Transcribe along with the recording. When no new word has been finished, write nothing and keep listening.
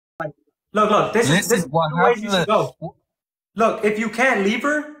Look. This Listen, is what two ways you happened? should go. Look, if you can't leave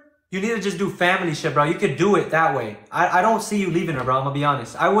her, you need to just do family shit, bro. You could do it that way. I don't see you leaving her, bro. I'm gonna be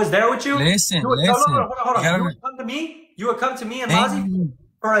honest. I was there with you. Listen, You would no, listen. hold You on. You gotta would come to me. You would come to me and thank Mozzie you.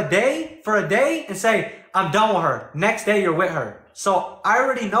 for a day, and say I'm done with her. Next day, you're with her. So I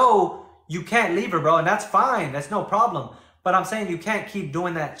already know you can't leave her, bro, and that's fine. That's no problem. But I'm saying you can't keep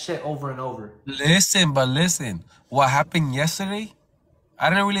doing that shit over and over. Listen, but listen. What happened yesterday? I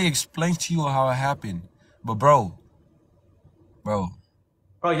didn't really explain to you how it happened. But bro, Bro,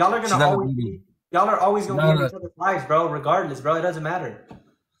 she's not gonna be. y'all are always She's gonna be not in gonna. each other's lives, bro. Regardless, bro, it doesn't matter.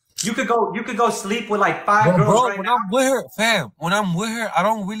 You could go sleep with like five But girls bro, right when now. I'm with her, fam, when I'm with her, I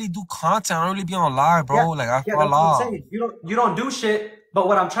don't really do content. I don't really be on live, Yeah, bro. Like I yeah, fall that's what I'm off. saying. You don't do shit. But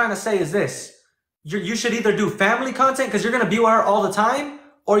what I'm trying to say is this: you should either do family content because you're gonna be with her all the time,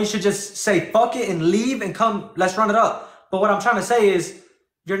 or you should just say fuck it and leave and come. Let's run it up. But what I'm trying to say is,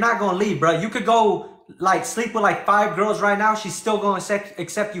 you're not gonna leave, bro. You could go like sleep with like five girls right now. She's still gonna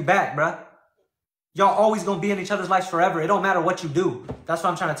accept you back, bro. Y'all always gonna be in each other's lives forever. It don't matter what you do. That's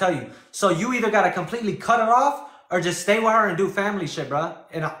what I'm trying to tell you. So you either gotta completely cut it off or just stay with her and do family shit, bro.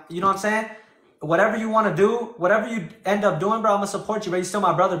 And you know what I'm saying? Whatever you want to do, whatever you end up doing, bro, I'm gonna support you, bro. You're still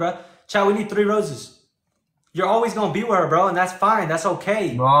my brother, bro. Chad, we need 3 roses. You're always gonna be with her, bro, and that's fine. That's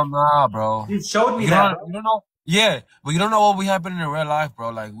okay. No, nah, bro. You showed me You that, don't, bro. you don't know. Yeah, but you don't know what we happen in real life, bro.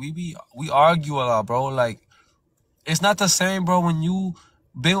 Like we argue a lot, bro. Like it's not the same, bro. When you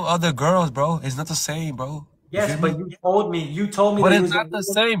build other girls, bro, it's not the same, bro. You Yes, feel me? but you told me But that you it's was not gonna the leave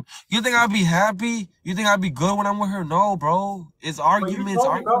her. same. You think I'd be happy? You think I'd be good when I'm with her? No, bro. It's But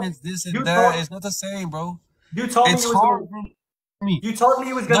arguments, this and you that. told It's not the same, bro. you told me It's you was gonna hard for me. you told me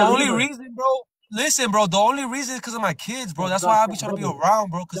you was The gonna leave only her. reason, bro. Listen, bro. The only reason is because of my kids, bro. Stop, That's why stop, I be stop, trying to be double,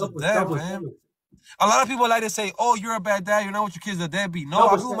 around, bro. Because of double, them, double, fam. double, A lot of people like to say, "Oh, you're a bad dad. You're not with your kids. A deadbeat." No,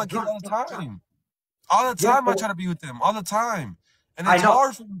 I double, be with my step, kids drop, all the drop, drop. time. All the Yes, time, I but try to be with them. All the time, and I it's know.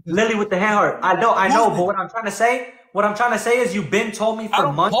 hard for me because Lily with the hand heart. I know, but movement. what I'm trying to say is you've been told me I for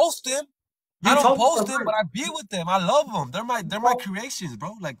don't months. post them. I You don't told me for post them, but months. I be with them. I love them. You They're my told, creations,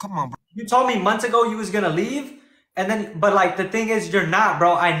 bro. Like, come on, bro. you told me months ago you was gonna leave, and then but like the thing is you're not,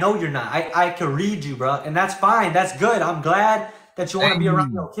 bro. I know you're not. I can read you, bro, and that's fine. That's good. I'm glad that you want to be around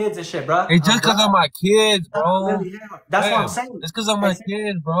Hey, your kids and shit, bro. it's I'm just glad. because of my kids, bro. Lily, yeah. That's what I'm Damn, saying. it's because of And my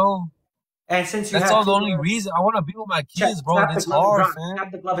kids, bro. since you That's have all the kids, only reason. I want to be with my check, kids, bro. And tap the it's glove and hard, drop. Tap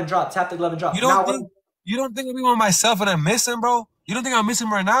fam. the glove and drop. Tap the glove and You drop. don't Now, think you don't think of me with myself and I miss him, bro? You don't think I miss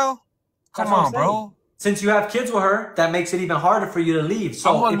him right now? that's Come what I'm on, saying. bro. Since you have kids with her, that makes it even harder for you to leave.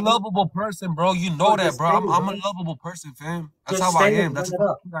 I'm So a if you lovable person, bro. You know so that, just bro. stay, I'm a bro. lovable person, fam. That's Just how I stay am. and That's run the it type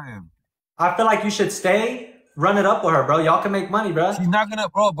of up. kid I am. I feel like you should stay, run it up with her, bro. Y'all can make money, bro. She's not gonna,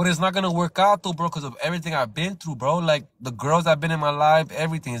 bro, but it's not gonna work out though, bro, because of everything I've been through, bro. Like the girls I've been in my life,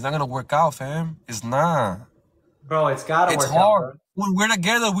 everything. It's not gonna work out, fam. It's not. Bro, it's gotta It's work out, hard. bro. When we're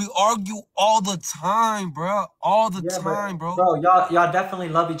together, we argue all the time, bro. All the Yeah, but time, bro. bro, y'all definitely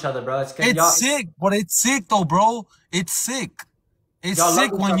love each other, bro. It's good. It's sick, but it's sick though, bro. It's sick. It's Y'all love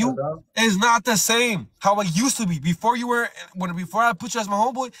sick each when other, you. bro. It's not the same how it used to be before you were before I put you as my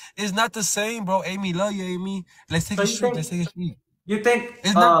homeboy. It's not the same, bro. Amy, love you, Amy. Let's take So a streak. Let's take a streak. you think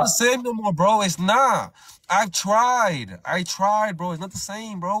It's not the same no more, bro. It's not. I've tried. I tried, bro. It's not the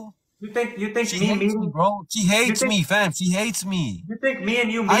same, bro. you think She me hates me, meeting bro. She you hates think me, fam. She hates me. you think me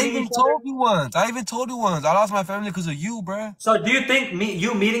and you I meeting even each other? told you once. I lost my family because of you, bruh. So do you think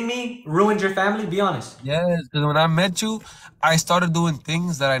you meeting me ruined your family? Be honest. Yes, because when I met you, I started doing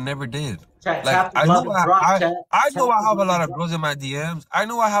things that I never did. Chat, Like tap the glove and drop, chat. I Tap know I the have a glove lot and of drop. girls in my DMs. I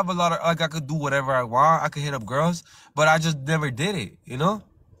know I have a lot of like I could do whatever I want. I could hit up girls, but I just never did it, you know?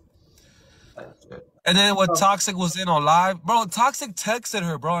 And then what So, Toxic was in on live, bro. Toxic texted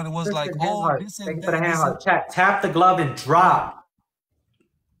her, bro, and it was like, Kristen, hand oh, heart. this Thank and you for the that, hand this and heart. Chat, tap the glove and drop.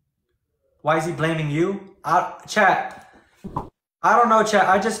 Why is he blaming you? Chat. I don't know, chat.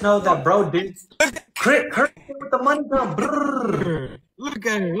 I just know that bro did. Crit with the money gun. Brrr. look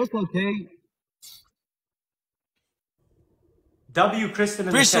at her. What's okay? W Kristen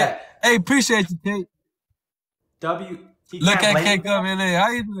in the chat. Appreciate you, Kate. W. He Look can't at blame Kate me. coming in.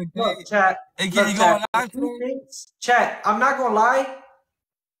 How you doing, Look, Kate? chat. Hey, Kate, Look, you chat. going live today? Chat. I'm not gonna lie.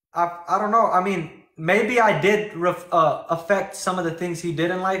 I don't know. I mean, maybe I did affect some of the things he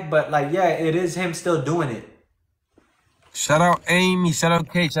did in life, but like, yeah, it is him still doing it. Shout out Amy, shout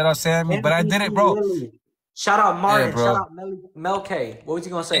out Kate, shout out Sammy. But I did it, MVP bro. Lily. Shout out Yeah, Martin. Shout bro. out Mel K. What was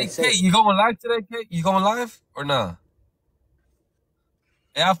he gonna say? Hey, Say Kate, it. you going live today, Kate? You going live or nah?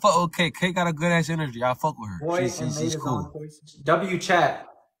 Yeah, I fuck with Kate. Kate got a good ass energy. I fuck with her. Boy and made She's his own cool. choices. W chat.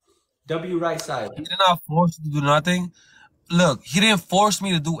 W right side. He did not force you to do nothing. look, he didn't force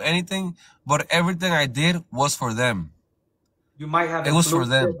me to do anything, but everything I did was for them. You might have It was for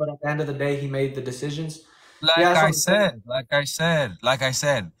influenced it, them. but at the end of the day, he made the decisions. Yeah, Like that's I what I'm saying. said, like I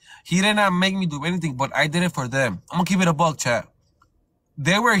said, he did not make me do anything, but I did it for them. I'm gonna keep it a buck, chat.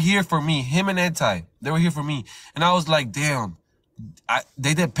 They were here for me, him and Anti. They were here for me. And I was like, damn,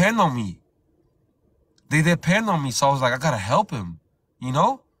 they depend on me. They depend on me. So I was like, I gotta help him. You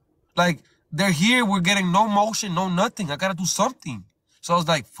know? Like, they're here, we're getting no motion, no nothing. I gotta do something. So I was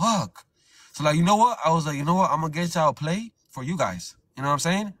like, fuck. So like, you know what? I was like, you know what? I'm gonna get y'all play for you guys. You know what I'm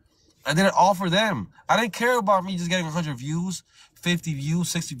saying? I did it all for them. I didn't care about me just getting 100 views, 50 views,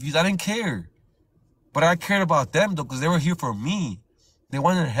 60 views. I didn't care. But I cared about them though, because they were here for me. They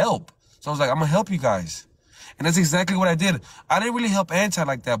wanted help. So I was like, I'm gonna help you guys. And that's exactly what I did. I didn't really help Anti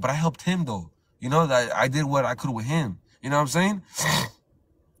like that, but I helped him though. You know, that I did what I could with him. You know what I'm saying?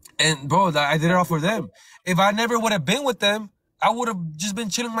 And bro, I did it all for them. If I never would have been with them, I would have just been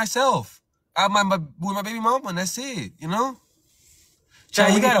chilling myself. With my baby mama, and that's it, you know?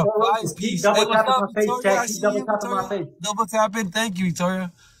 Chat, you got a 5-piece. Hey, what's up, Victoria? I see you, Victoria. Double tapping. Thank you,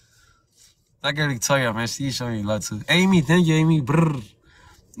 Victoria. That girl Victoria, man, she's showing you love too. Amy, thank you, Amy. Brr.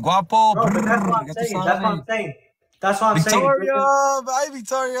 Guapo, Bro, brr. that's what I'm saying. That's what I'm saying. That's what I'm Victoria, saying. bye,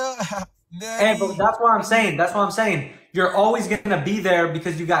 Victoria. Hey, but that's what I'm saying. That's what I'm saying. You're always gonna be there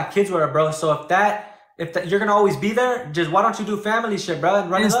because you got kids with her, bro. So if that you're gonna always be there, just why don't you do family shit, bro,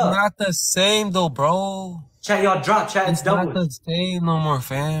 and run It's it up? not the same though, bro. Chat, y'all drop. Chat, it's It's not double. the same no more,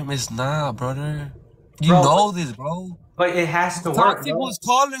 fam. It's not, brother. You Bro, know this, bro. But it has to work, Toxic bro. was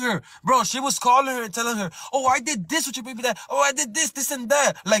calling her, bro. She was calling her and telling her, "Oh, I did this with your baby dad. Oh, I did this and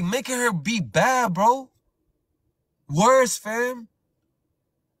that." Like making her be bad, bro. Worse, fam.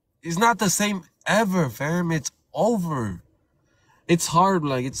 It's not the same ever, fam. It's over. It's hard,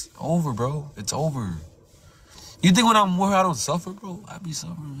 like it's over, bro. It's over. You think when I'm with her, I don't suffer, bro? I be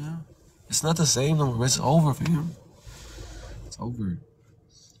suffering, yeah. It's not the same no more. It's over, fam. It's over.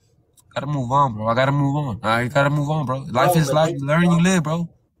 Gotta move on, bro. I gotta move on. I gotta move on, bro. Life is life. You learn, you live, bro.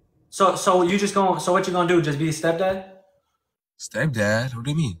 So you just gonna what you gonna do? Just be a stepdad? Stepdad? What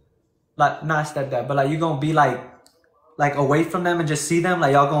do you mean? Like not stepdad, but like you gonna be like away from them and just see them?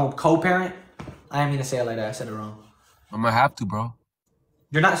 Like y'all gonna co-parent? I didn't mean to say it like that. I said it wrong. I'm gonna have to, bro.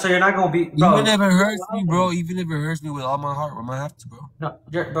 You're not. So you're not gonna be. Bro, Even if it hurts me, bro. Even if it hurts me with all my heart, I'm gonna have to, bro. No,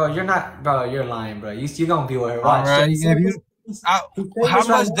 you're not, bro. You're lying, bro. You gonna be with her. All Watch. right. So How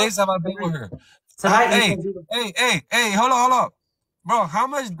much days have I been with her? Tonight, Hey, hold on. Bro, how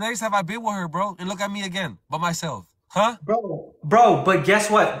much days have I been with her, bro? And look at me again, by myself. Huh? Bro, but guess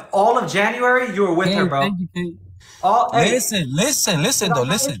what? All of January, you were with her, bro. Thank you, Kate. Listen, though,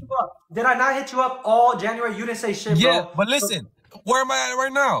 listen. Did I not hit you up all January? You didn't say shit, bro. Yeah, but listen, where am I at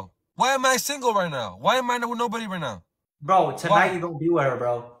right now? Why am I single right now? Why am I with nobody right now? Bro, tonight you're gonna be with her,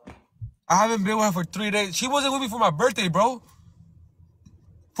 bro. I haven't been with her for 3 days. She wasn't with me for my birthday, bro.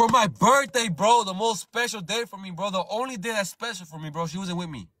 For my birthday, bro, the most special day for me, bro. The only day that's special for me, bro. She wasn't with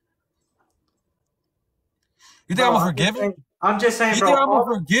me. You think I'm gonna forgive her? I'm just saying, bro. You think I'm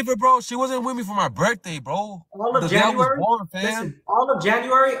gonna forgive her, bro? She wasn't with me for my birthday, bro. All of January, born, fam. listen, all of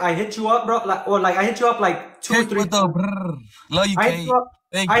January, I hit you up, bro. I hit you up like 2 or 3 times. Love you, Kate.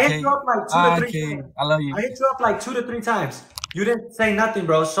 I hit you up like 2 to 3 times. I love you. I hit you up like 2 to 3 times. You didn't say nothing,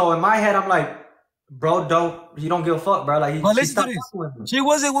 bro. So in my head, I'm like, bro, you don't give a fuck, bro. Like, but listen to this. She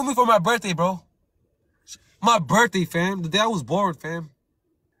wasn't with me for my birthday, bro. My birthday, fam. The day I was born, fam.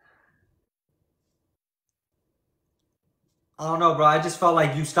 I don't know, bro. I just felt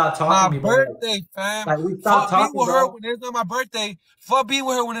like you stopped talking to me, bro. My birthday, fam. Like, we stopped talking, with bro. her when it's not my birthday. Fuck being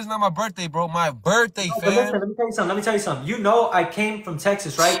with her when it's not my birthday, bro. My birthday, fam. But listen, let me tell you something. You know I came from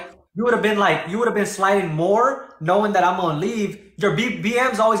Texas, right? You would have been sliding more knowing that I'm gonna leave. Your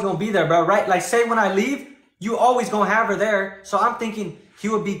BM's always gonna be there, bro, right? Like, say when I leave, you always gonna have her there. So I'm thinking he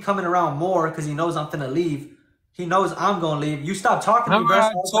would be coming around more because he knows I'm finna leave. He knows I'm gonna leave. You stopped talking to me, bro.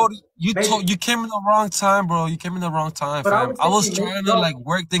 I told you, you came in the wrong time, bro. You came in the wrong time, fam. I was trying to like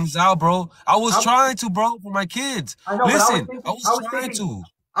work things out, bro. I was trying to, bro, for my kids. I know, listen, I was trying to.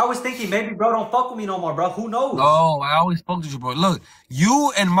 I was thinking maybe bro don't fuck with me no more, bro. Who knows? No, I always spoke to you, bro. Look,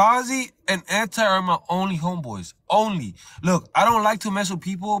 you and Mozzie and Anti are my only homeboys. Only. Look, I don't like to mess with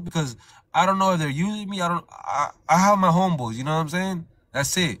people because I don't know if they're using me. I have my homeboys, you know what I'm saying?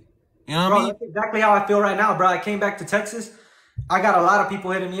 That's it. You know what I mean? That's exactly how I feel right now, bro. I came back to Texas. I got a lot of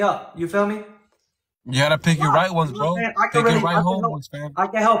people hitting me up. You feel me? You gotta pick your right ones, bro. Pick your right homeboys, fam. I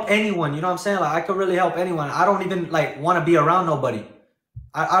can help anyone, you know what I'm saying? Like, I could really help anyone. I don't even, like, want to be around nobody.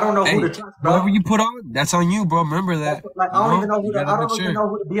 I don't know who to trust, bro. Whatever you put on, that's on you, bro. Remember that. Like, I don't even know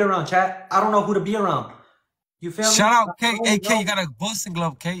who to be around, chat. I don't know who to be around. You feel me? Shout out I Kate. Hey, don't Kate, you know. got a busting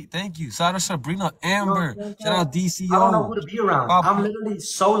glove, Kate. Thank you. Shout out Sabrina You know what Amber. I'm saying, Shout bro? out I don't know who DCO. to be around. I'm Papa. literally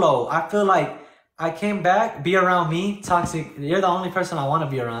solo. I feel like I came back, be around me, toxic. You're the only person I want to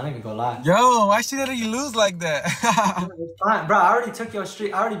be around. I ain't even gonna lie. Yo, why should you lose like that? It's fine, bro. I already took your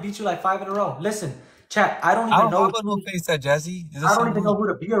streak. I already beat you like 5 in a row. Listen, chat. I don't I even don't know have a no who. face that Jazzy. Is that I don't some even know bullshit? who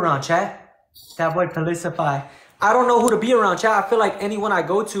to be around, chat. That boy Calicify. I don't know who to be around, chat. I feel like anyone I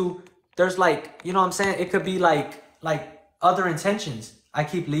go to, there's like, you know what I'm saying? It could be like other intentions. I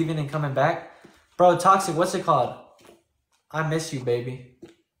keep leaving and coming back. Bro, toxic, what's it called? I miss you, baby.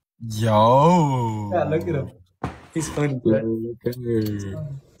 Yo. Yeah, look at him. He's funny, Yo, bro. look at her.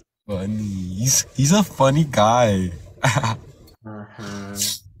 Funny. He's a funny guy. Uh-huh.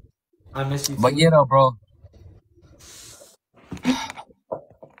 I miss you But too. you know, bro,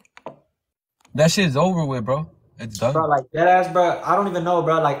 that shit's over with, bro. It's Bro, done. like dead ass, bro. I don't even know,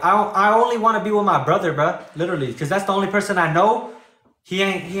 bro. Like I only want to be with my brother, bro. Literally, because that's the only person I know. He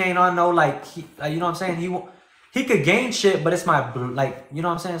ain't on no like you know what I'm saying. He could gain shit, but it's like you know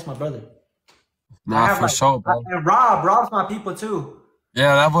what I'm saying. It's my brother. I Nah, have for like sure, bro. and Rob's my people too.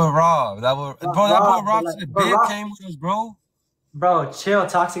 Yeah, that boy Rob. That boy But Rob like, to the but bid Rob, came with us, bro. bro, chill,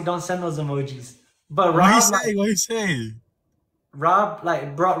 toxic. Don't send those emojis. But What he Rob, like say? What he say?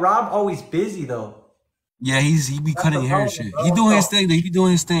 Rob always busy though. Yeah, he be That's the cutting hair and problem, shit. He bro. doing his So thing. Though. He be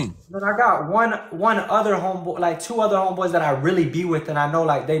doing his thing. then I got one other homeboy, like two other homeboys that I really be with, and I know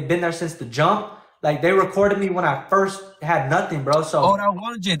like they've been there since the jump. Like they recorded me when I first had nothing, bro. Oh, So that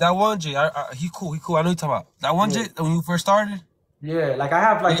one J. He cool. He cool. I know you talking about that one yeah, J when you first started. yeah. Like I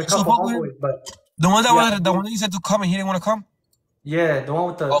have like Yeah, a so couple fuck with him. homeboys, but yeah, The one that you said to come and he didn't want to come. yeah, the one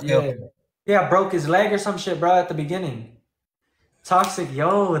with the Okay, yeah, okay. yeah, broke his leg or some shit, bro, at the beginning. Toxic,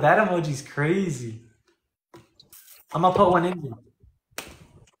 yo, that emoji's crazy. I'm gonna put one in you.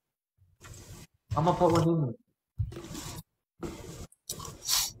 I'm gonna put one in you.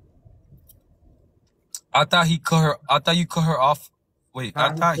 I thought he cut her. I thought you cut her off. Wait, I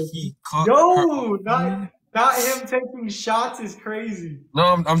Not him thought taking, he cut her yo, off. not him taking shots is crazy. No,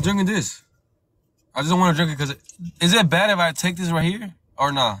 I'm drinking this. I just don't want to drink it because is it bad if I take this right here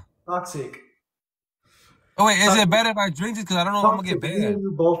or not? Toxic, Oh wait, is it toxic, bad if I drink this because I don't know if I'm gonna get toxic. Me and banned?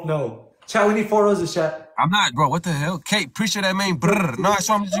 you both know. Chat, we need 4 roses, chat. I'm not, bro. What the hell? Kate, appreciate that man. Yo, Brr. No, I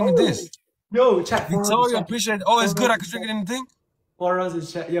swear I'm just drinking yo, this. yo, chat, 4 roses, Victoria, chat. appreciate it. Oh, it's 4 good. I roses, can drink chat. it in the thing. 4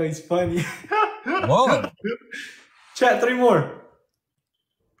 roses, chat. Yo, he's funny. What? Chat, 3 more.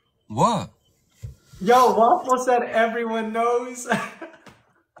 What? Yo, Waffle said everyone knows.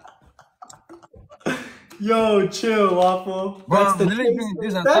 Yo, chill, Waffle. Bro, That's I'm the literally drinking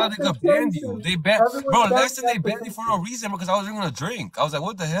this. chaser. I thought That's they the could ban you. chaser. They banned, Everyone bro. said Last time they that's the banned me for chaser. no reason because I was drinking a drink. I was like,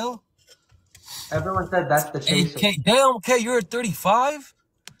 what the hell? Everyone said that's the Hey, chaser. Kate, damn, Kate, you're at 35?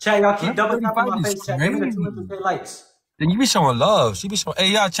 Chat, y'all Her keep double tapping 35 my is face, chat. Give me the crazy. 200K likes. Then you be showing love. She be showing.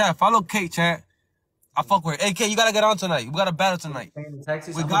 Hey, y'all, chat. Follow Kate, chat. I fuck with her. Hey, Kate, you gotta get on tonight. We got a battle tonight. Staying in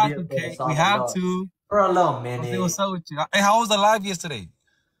Texas, We I'm gonna be got up to, there to Kate. We solve the have law. to. For a little I'll say minute. what's up with you. Hey, how was the live yesterday?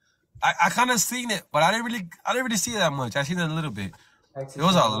 I kind of seen it, but I didn't really see it that much. I seen it a little bit. Texas There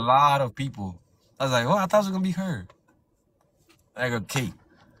was a is lot of people. I was like, oh, I thought it was gonna be her. I go, Kate.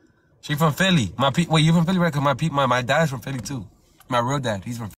 She from Philly. Wait, you from Philly, right? Cause my dad's from Philly too. My real dad,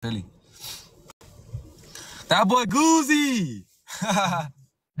 he's from Philly. That boy Goozy.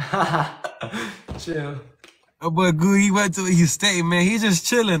 chill. That boy Goo, he went to his state, man. He's just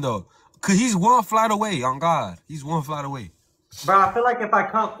chilling though. Cause he's one flight away, on God. He's one flight away. Bro, I feel like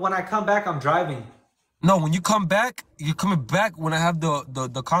when I come back, I'm driving. No, when you come back, you're coming back when I have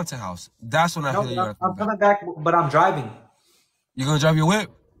the content house. That's when I No, feel but you're I'm coming back. coming back, but I'm driving. You gonna drive your whip?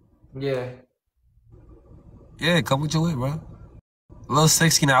 Yeah. Yeah, come with your whip, bro. A little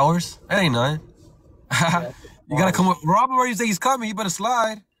 16 hours. That ain't nothing. Yeah. You gotta come with Robert where you say he's coming, you better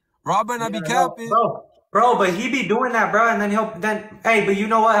slide. Rob better not be Yeah, no, capping. bro, but he be doing that, bro, and then hey, but you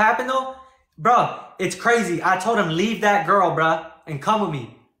know what happened though, bro? It's crazy. I told him leave that girl, bro, and come with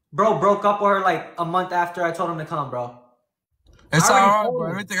me. Bro broke up with her like a month after I told him to come, bro. It's I already alright, told bro.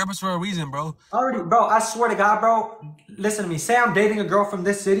 him. Everything happens for a reason, bro. Bro, I swear to God, bro. Listen to me. Say I'm dating a girl from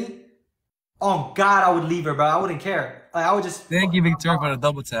this city. Oh God, I would leave her, bro. I wouldn't care. Like I would just. Thank you, Victoria, for the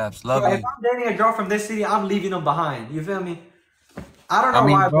double taps. Love Bro, if you. I'm dating a girl from this city, I'm leaving them behind. You feel me? I don't I know mean,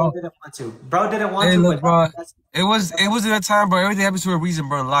 why bro bro. didn't want to. Bro didn't want Hey, to, look, but bro. that's It was in that time, bro. Everything happens for a reason,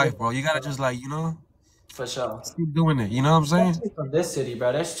 bro, in life, bro. You gotta just for sure. keep doing it. You know what I'm saying? Especially from this city,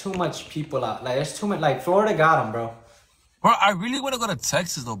 bro. There's too much people out. Like there's too much. Like Florida got them, bro. Bro, I really want to go to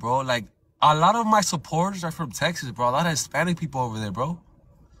Texas, though, bro. Like, a lot of my supporters are from Texas, bro. A lot of Hispanic people over there, bro.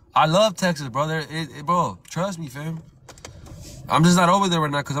 I love Texas, bro. Bro, trust me, fam. I'm just not over there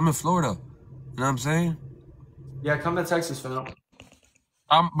right now because I'm in Florida. You know what I'm saying? Yeah, come to Texas, fam.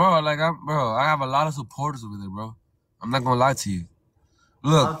 Bro, I have a lot of supporters over there, bro. I'm not gonna lie to you.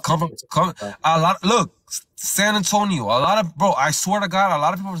 Look, look, San Antonio. A lot of, bro, I swear to God, a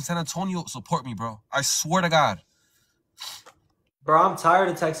lot of people from San Antonio support me, bro. I swear to God. Bro, I'm tired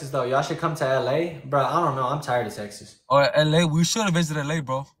of Texas, though. Y'all should come to LA. Bro, I don't know. I'm tired of Texas. Oh, LA, we should have visited LA,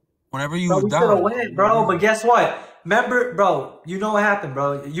 bro. Whenever you Bro, were we should have down. went, bro. But guess what? Remember, bro, you know what happened,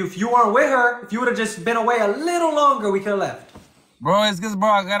 bro. If you weren't with her, if you would have just been away a little longer, we could have left. Bro, it's because, bro,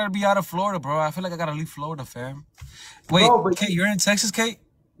 I gotta be out of Florida, bro. I feel like I gotta leave Florida, fam. Wait, Bro, but Kate, you're in Texas, Kate?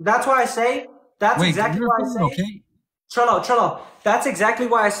 that's why I say, exactly why I say, Kate? Trello, that's exactly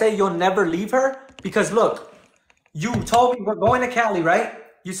why I say you'll never leave her. Because look, you told me we're going to Cali, right?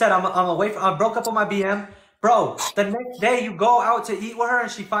 You said I'm away from, I broke up with my BM. Bro, the next day you go out to eat with her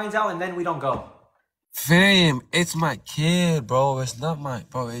and she finds out and then we don't go. Fam, it's my kid, bro. It's not my,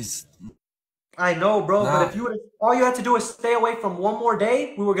 bro, it's... I know, bro, Nah. but if you would, all you had to do is stay away from one more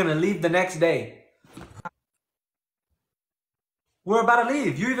day, we were gonna leave the next day. We're about to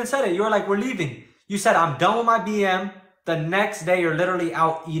leave. You even said it. You were like, we're leaving. You said, I'm done with my BM. The next day, you're literally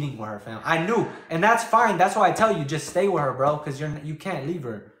out eating with her, fam. I knew, and that's fine. That's why I tell you, just stay with her, bro, because you can't leave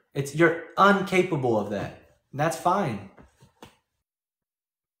her. You're incapable of that. And that's fine.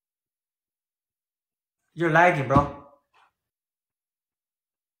 You're lagging, bro.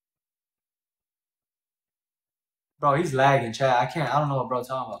 Bro, he's lagging, chat. I don't know what bro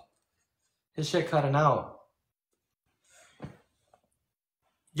talking about. His shit cutting out.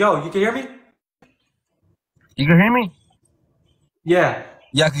 Yo, you can hear me? You can hear me? Yeah.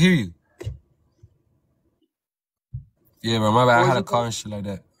 Yeah, I can hear you. Yeah, bro, my bad. I had a call and shit like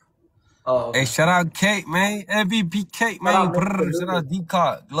that. Oh, okay. Hey, shout out Kate, man. MVP Kate, man. Shout out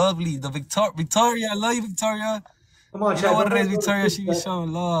D-Cot. Lovely. The Victoria. I love you, Victoria. Come on, You chat. know what it is, Victoria? She be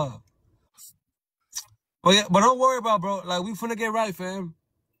showing love. But yeah, but don't worry about, bro. Like, we finna get right, fam.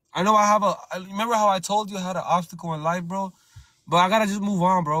 I know remember how I told you I had an obstacle in life, bro? But I gotta just move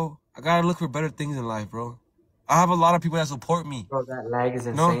on, bro. I gotta look for better things in life, bro. I have a lot of people that support me. Bro, that lag is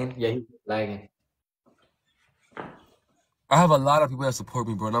insane. No? Yeah, he's lagging. I have a lot of people that support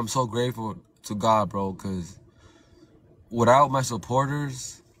me, bro, and I'm so grateful to God, bro, because without my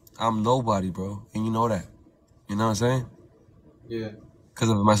supporters, I'm nobody, bro, and you know that. You know what I'm saying? Yeah. Because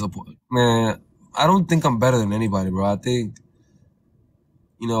of my support. Man, I don't think I'm better than anybody, bro. I think,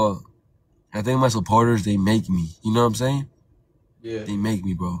 I think my supporters, they make me. You know what I'm saying? Yeah. They make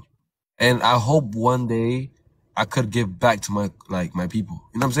me, bro. And I hope one day I could give back to my people.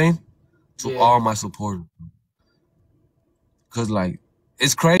 You know what I'm saying? To all my supporters. Cause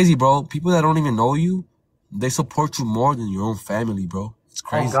it's crazy, bro. People that don't even know you, they support you more than your own family, bro. It's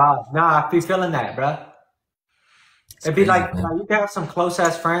crazy. Oh God, nah, I be feeling that, bro. It'd be like you can have some close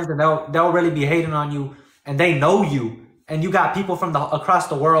ass friends, and they'll really be hating on you, and they know you, and you got people from across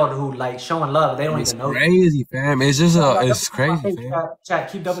the world who like showing love. They don't even know. It's crazy, fam. It's just it's crazy, fam. Chat,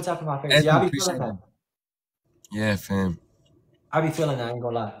 keep double tapping my face. Yeah, I be feeling that. Yeah, fam. I be feeling that. I ain't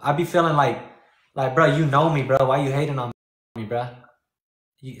gonna lie. I be feeling like, bro, you know me, bro. Why you hating on me, bro?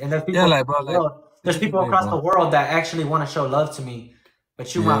 And there's people, there's people across the world that actually want to show love to me,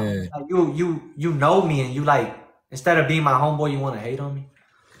 but you you know me, and you like, instead of being my homeboy, you want to hate on me.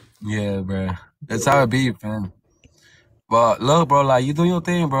 Yeah, bro. That's how it be, fam. But look, bro, like, you do your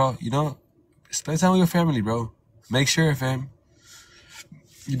thing, bro. You know, spend time with your family, bro. Make sure, fam.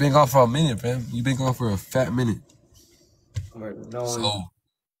 You been gone for a minute, fam. You been gone for a fat minute. So,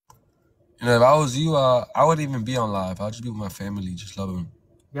 if I was you, I wouldn't even be on live. I'd just be with my family, just loving them.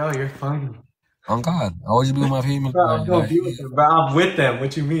 Yo, you're funny. On God, I would just be with my family. Bro, I'm gonna be with them, bro. I'm with them.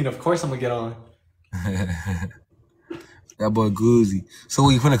 What you mean? Of course I'm gonna get on. That boy Goozy. So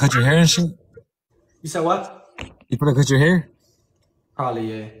you finna cut your hair and shit? You said what? You finna cut your hair?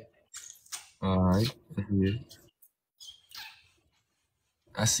 Probably, yeah. Alright.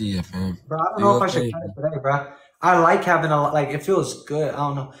 I see it, fam. Bro, I don't know if I should cut it today, bro. I like having it feels good. I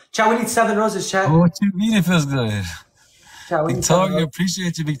don't know. Chat, we need 7 roses, chat. Oh, what you mean it feels good? Chat, Victoria,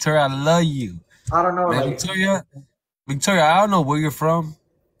 appreciate you, Victoria. I love you. I don't know. Man, Victoria, I don't know where you're from,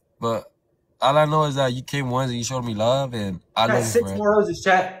 but all I know is that you came once and you showed me love, and I love you. 6 more roses,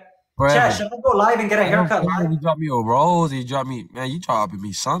 chat. Forever. Chat, should I go live and get a haircut live? You drop me a rose, you dropping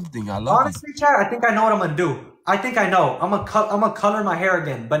me something. I love Honestly, chat, I think I know what I'm gonna do. I think I know. I'm gonna color my hair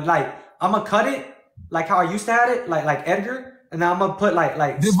again, but I'm gonna cut it like how I used to have it, like Edgar, and now I'm gonna put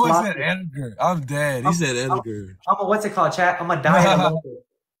like. This boy said Edgar. I'm dead. He said Edgar. I'm gonna, what's it called, chat? I'm gonna dye it a little bit.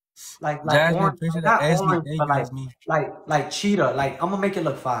 Like orange, not orange, but like cheetah. Like I'm gonna make it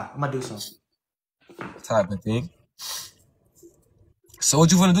look fine. I'm gonna do something. Type of thing. So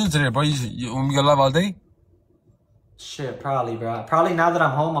what you wanna do today, bro? You want me to go live all day? Shit, probably, bro. Probably now that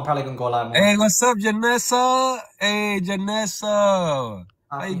I'm home, I'm probably gonna go live more. Hey, what's up, Janessa? Hey, Janessa.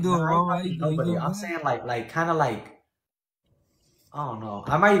 How you No, doing, I ain't mama? How you talking to doing? You nobody. doing I'm good? saying like, kind of like, I don't know.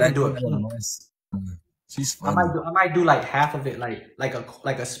 I might even That do girl a got a pink. nice. She's funny. I might do like half of it,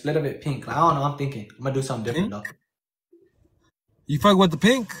 like a split of it pink. Like, I don't know. I'm thinking I'm gonna do something different Pink? though. You fuck with the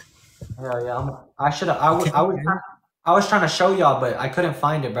pink? Hell yeah, I should have. Okay, okay. I was trying to show y'all, but I couldn't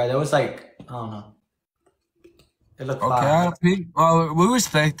find it, bro. There was like, I don't know. It looked Okay, fire. pink. We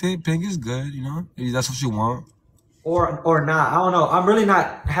respect it. Pink is good, you know? If that's what you want. Or not. I don't know. I'm really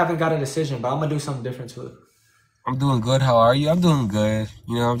not haven't got a decision, but I'm gonna do something different to it. I'm doing good. How are you? I'm doing good.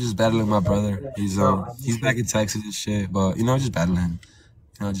 You know, I'm just battling my brother. Bro, I He's need back to. in Texas and shit, but you know, just battling him.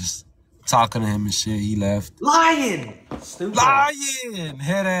 You know, just talking to him and shit. He left. Lion! Stupid ass. Lion!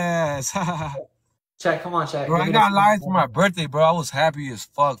 Head ass. Chat, come on, chat. Bro, Give I me the got phone. lions for my birthday, bro. I was happy as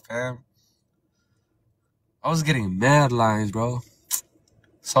fuck, fam. I was getting mad lines, bro.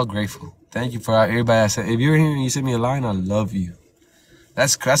 So grateful. Thank you for everybody that said. If you're here and you send me a line, I love you.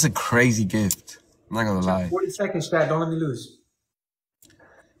 That's a crazy gift. I'm not gonna lie. 40 seconds, chat. Don't let me lose.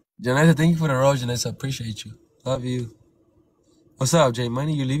 Janessa, thank you for the rose, Janessa. Appreciate you. Love you. What's up, J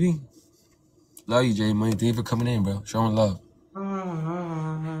Money? You leaving? Love you, J Money. Thank you for coming in, bro. Showing love.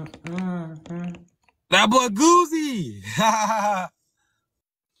 That boy Goozy.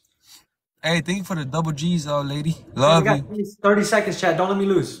 Hey, thank you for the double G's, lady. Hey, we Love got you. 30 seconds, chat. Don't let me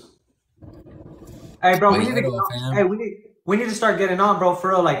lose. Hey, bro, But we need yeah, to get though, on. Hey, fam. we need to start getting on, bro,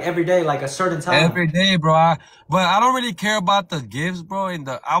 for real, like every day, like a certain time. Every day, bro. But I don't really care about the gifts, bro. And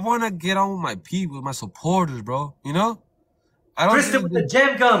I want to get on with my people, my supporters, bro. You know? I don't Kristen just. with the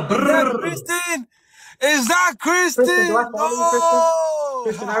gem gun. Is that Brrr. Kristen? Is that Kristen, do I Kristen? follow you, Kristen? No!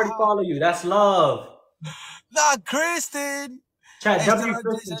 Kristen, I already follow you. That's love. Not Kristen! Chat, Hey, shout W out Kristen,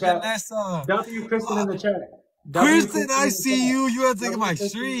 Jason chat. Janessa. W Kristen in the chat. W Kristen, Kristen I in the see chat. you. You are taking W my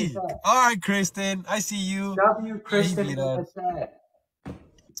Kristen in the streak. chat. All right, Kristen. I see you. W Yeah, he Kristen beat in us. the chat.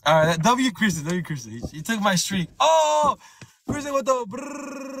 All right, W Kristen. W Kristen. He took my streak. Oh! Kristen with the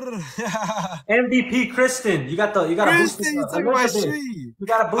brrrr. MVP Kristen. You got a boosted Kristen, you glove. took my Elizabeth. streak. You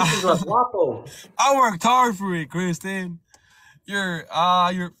got a boosted glove. Wapo. I worked hard for it, Kristen. You're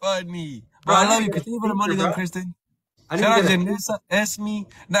funny. But Bro, I I need love to you, get a Kristen. You for the speaker, money gun, bro. Kristen. I need to Shout out get a speaker. Janessa, Esme.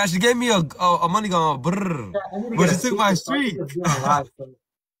 Nah, she gave me a money gun, brrr. I need to But get a she took my speaker so I can streak. just be on live. So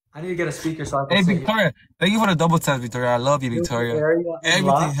I need to get a speaker so I can Hey, sit here. Victoria. Thank you for the double tap, Victoria. I love you, New Victoria. area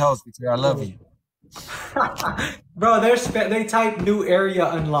Everything unlocked. helps, Victoria. I love you. Bro, they type new area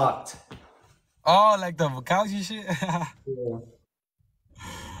unlocked. Oh, like the couch and shit? Yeah.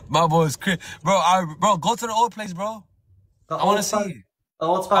 My boy's Chris. Bro, go to the old place, bro. The I want to old see spot, it. the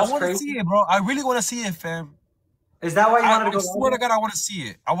old I spot's want to crazy. see it, bro. I really want to see it, fam. Is that why you wanted to I go live? swear to God, I want to see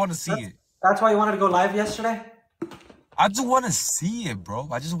it. I want to see it. That's why you wanted to go live yesterday? I just want to see it, bro.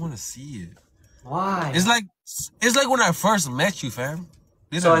 I just want to see it. Why? It's like when I first met you, fam.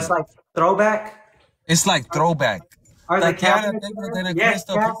 So Literally. it's like throwback? It's like throwback. Are the Tatiana, cabinets thank you, there? Tatiana, Yes,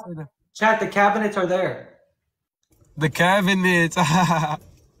 Crystal, chat. appreciate it. Chat, the cabinets are there. The cabinets.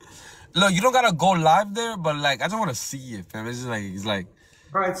 Look, you don't gotta go live there, but like I just want to see it, fam. It's like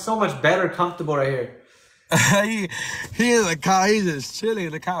Bro, it's so much better comfortable right here. he is a cow. He's just chilling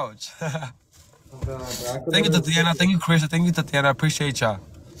in the couch. Oh God, bro. I could Thank you, literally- Tatiana. Thank you, Chris. Thank you, Tatiana. I appreciate y'all.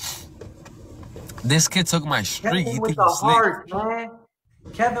 This kid took my streak. He Kevin with think the he's slick. hearts, man.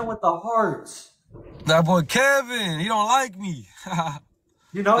 Kevin with the hearts. That boy Kevin, he don't like me.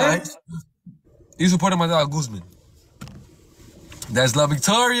 You know Nah, him? he supported my dog Guzman. That's La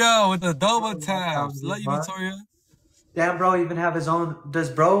Victoria with the double taps. Love you, Victoria. Damn, bro, even have his own.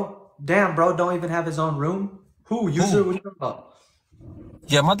 Damn, bro, don't even have his own room. Who? User? What are you talking about?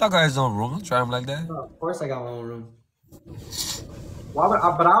 Yeah, my dog got his own room. Don't try him like that. Oh, of course, I got my own room. Why would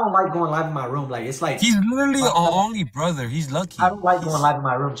but I don't like going live in my room. Like it's like He's literally our only brother. He's lucky. I don't like going live in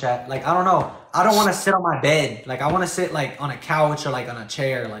my room, chat. Like I don't know. I don't want to sit on my bed. Like I want to sit like on a couch or like on a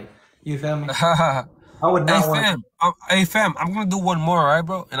chair. Like you feel me? I would Hey not want. fam, hey fam, I'm gonna do one more, alright,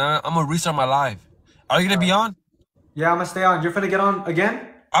 bro? And I'm gonna restart my live. Are you gonna be on? Yeah, I'm gonna stay on. You're finna get on again?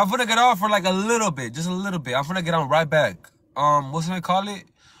 I'm gonna get off for like a little bit, just a little bit. I'm gonna get on right back. What's gonna call it?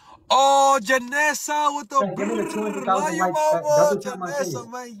 Oh, Janessa with the Chat, give me the 200,000 love you, likes. mama. Double tap my face.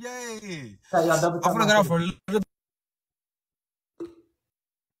 Janessa, man, yay. Chat, y'all double tap I'm gonna my get off face. for a little bit.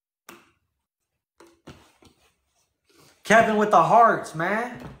 Kevin with the hearts,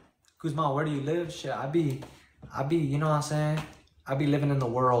 man. Guzman, where do you live? Shit, I be, you know what I'm saying? I be living in the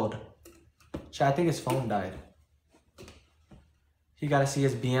world. Shit, I think his phone died. He gotta see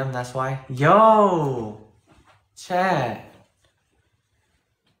his BM, that's why. Yo! Chat.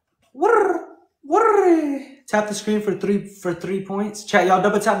 What? Tap the screen for three points. Chat, y'all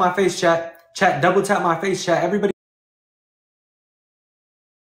double tap my face, chat. Chat, double tap my face, chat. Everybody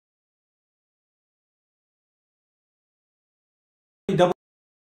double